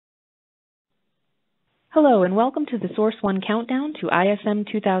Hello, and welcome to the Source One Countdown to ISM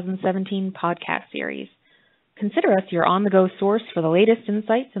 2017 podcast series. Consider us your on-the-go source for the latest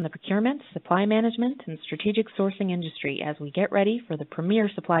insights in the procurement, supply management, and strategic sourcing industry as we get ready for the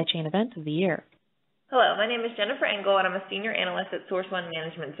premier supply chain event of the year. Hello, my name is Jennifer Engel, and I'm a senior analyst at Source One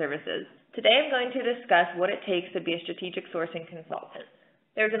Management Services. Today I'm going to discuss what it takes to be a strategic sourcing consultant.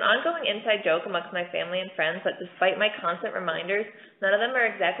 There's an ongoing inside joke amongst my family and friends that despite my constant reminders, none of them are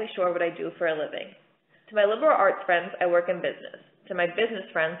exactly sure what I do for a living. To my liberal arts friends, I work in business. To my business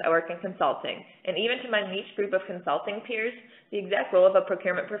friends, I work in consulting. And even to my niche group of consulting peers, the exact role of a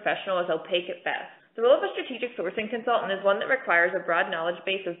procurement professional is opaque at best. The role of a strategic sourcing consultant is one that requires a broad knowledge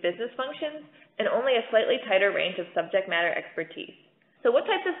base of business functions and only a slightly tighter range of subject matter expertise. So what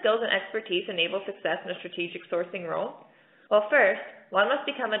types of skills and expertise enable success in a strategic sourcing role? Well, first, one must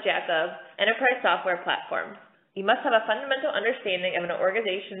become a jack of enterprise software platforms. You must have a fundamental understanding of an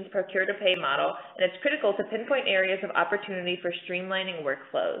organization's procure-to-pay model, and it's critical to pinpoint areas of opportunity for streamlining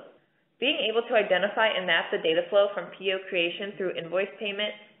workflows. Being able to identify and map the data flow from PO creation through invoice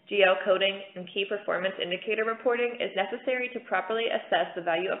payment, GL coding, and key performance indicator reporting is necessary to properly assess the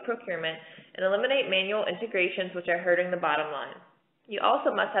value of procurement and eliminate manual integrations which are hurting the bottom line. You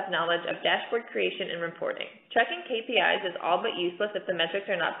also must have knowledge of dashboard creation and reporting. Tracking KPIs is all but useless if the metrics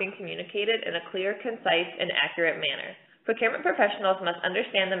are not being communicated in a clear, concise, and accurate manner. Procurement professionals must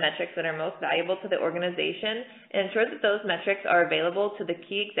understand the metrics that are most valuable to the organization and ensure that those metrics are available to the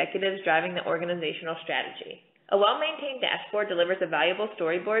key executives driving the organizational strategy. A well-maintained dashboard delivers a valuable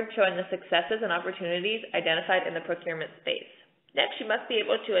storyboard showing the successes and opportunities identified in the procurement space. Next, you must be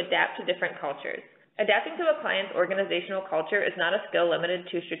able to adapt to different cultures. Adapting to a client's organizational culture is not a skill limited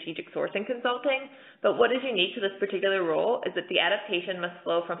to strategic sourcing consulting, but what is unique to this particular role is that the adaptation must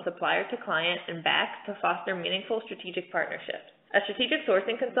flow from supplier to client and back to foster meaningful strategic partnerships. A strategic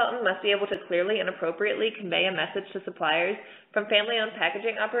sourcing consultant must be able to clearly and appropriately convey a message to suppliers from family-owned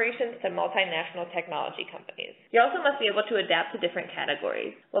packaging operations to multinational technology companies. You also must be able to adapt to different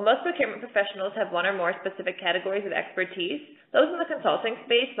categories. While most procurement professionals have one or more specific categories of expertise, those in the consulting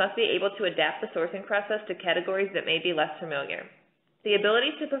space must be able to adapt the sourcing process to categories that may be less familiar. The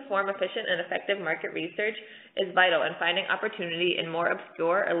ability to perform efficient and effective market research is vital in finding opportunity in more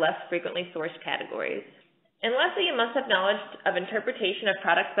obscure or less frequently sourced categories. And lastly, you must have knowledge of interpretation of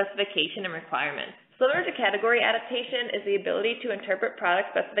product specification and requirements. Similar to category adaptation is the ability to interpret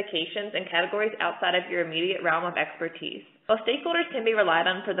product specifications and categories outside of your immediate realm of expertise. While stakeholders can be relied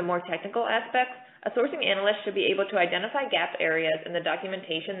on for the more technical aspects, a sourcing analyst should be able to identify gap areas in the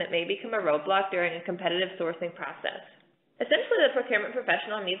documentation that may become a roadblock during a competitive sourcing process. Essentially, the procurement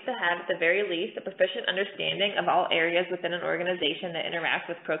professional needs to have, at the very least, a proficient understanding of all areas within an organization that interact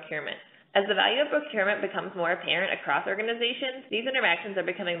with procurement. As the value of procurement becomes more apparent across organizations, these interactions are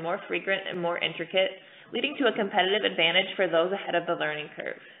becoming more frequent and more intricate, leading to a competitive advantage for those ahead of the learning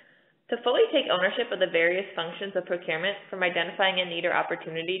curve. To fully take ownership of the various functions of procurement, from identifying a need or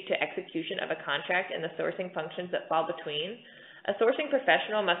opportunity to execution of a contract and the sourcing functions that fall between, a sourcing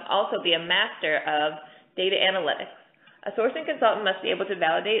professional must also be a master of data analytics. A sourcing consultant must be able to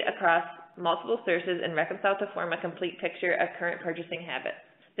validate across multiple sources and reconcile to form a complete picture of current purchasing habits.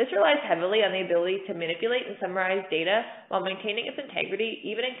 This relies heavily on the ability to manipulate and summarize data while maintaining its integrity,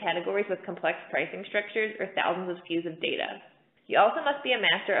 even in categories with complex pricing structures or thousands of SKUs of data. You also must be a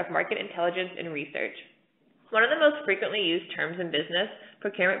master of market intelligence and research. One of the most frequently used terms in business,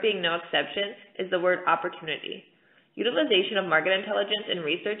 procurement being no exception, is the word opportunity. Utilization of market intelligence and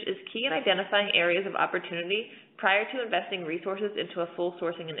research is key in identifying areas of opportunity prior to investing resources into a full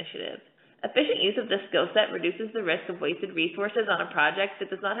sourcing initiative. Efficient use of this skill set reduces the risk of wasted resources on a project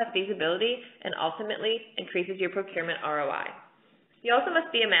that does not have feasibility and ultimately increases your procurement ROI. You also must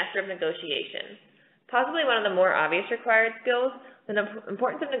be a master of negotiation. Possibly one of the more obvious required skills, the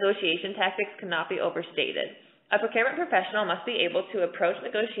importance of negotiation tactics cannot be overstated. A procurement professional must be able to approach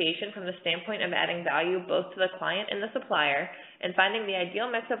negotiation from the standpoint of adding value both to the client and the supplier and finding the ideal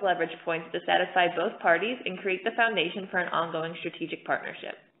mix of leverage points to satisfy both parties and create the foundation for an ongoing strategic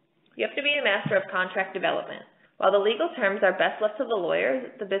partnership. You have to be a master of contract development. While the legal terms are best left to the lawyers,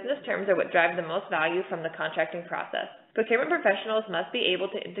 the business terms are what drive the most value from the contracting process. Procurement professionals must be able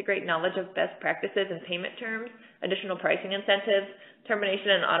to integrate knowledge of best practices and payment terms, additional pricing incentives,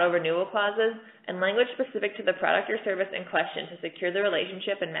 termination and auto-renewal clauses, and language specific to the product or service in question to secure the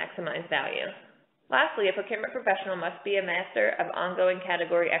relationship and maximize value. Lastly, a procurement professional must be a master of ongoing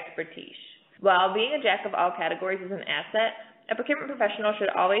category expertise. While being a jack of all categories is an asset, a procurement professional should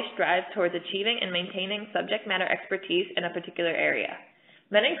always strive towards achieving and maintaining subject matter expertise in a particular area.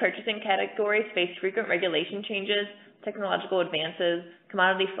 Many purchasing categories face frequent regulation changes, technological advances,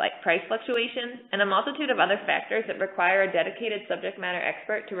 commodity price fluctuations, and a multitude of other factors that require a dedicated subject matter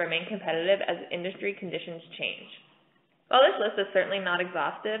expert to remain competitive as industry conditions change. While this list is certainly not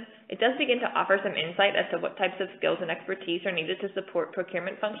exhaustive, it does begin to offer some insight as to what types of skills and expertise are needed to support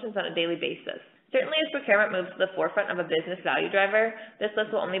procurement functions on a daily basis. Certainly as procurement moves to the forefront of a business value driver, this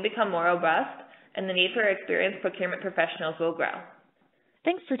list will only become more robust, and the need for experienced procurement professionals will grow.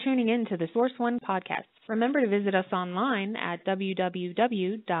 Thanks for tuning in to the Source One podcast. Remember to visit us online at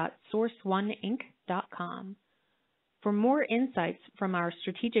www.sourceoneinc.com. For more insights from our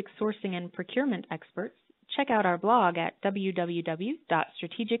strategic sourcing and procurement experts, check out our blog at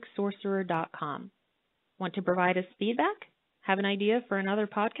www.strategicsorcerer.com. Want to provide us feedback? Have an idea for another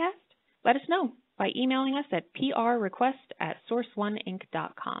podcast? Let us know by emailing us at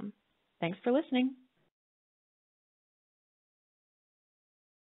prrequest@sourceoneinc.com. Thanks for listening.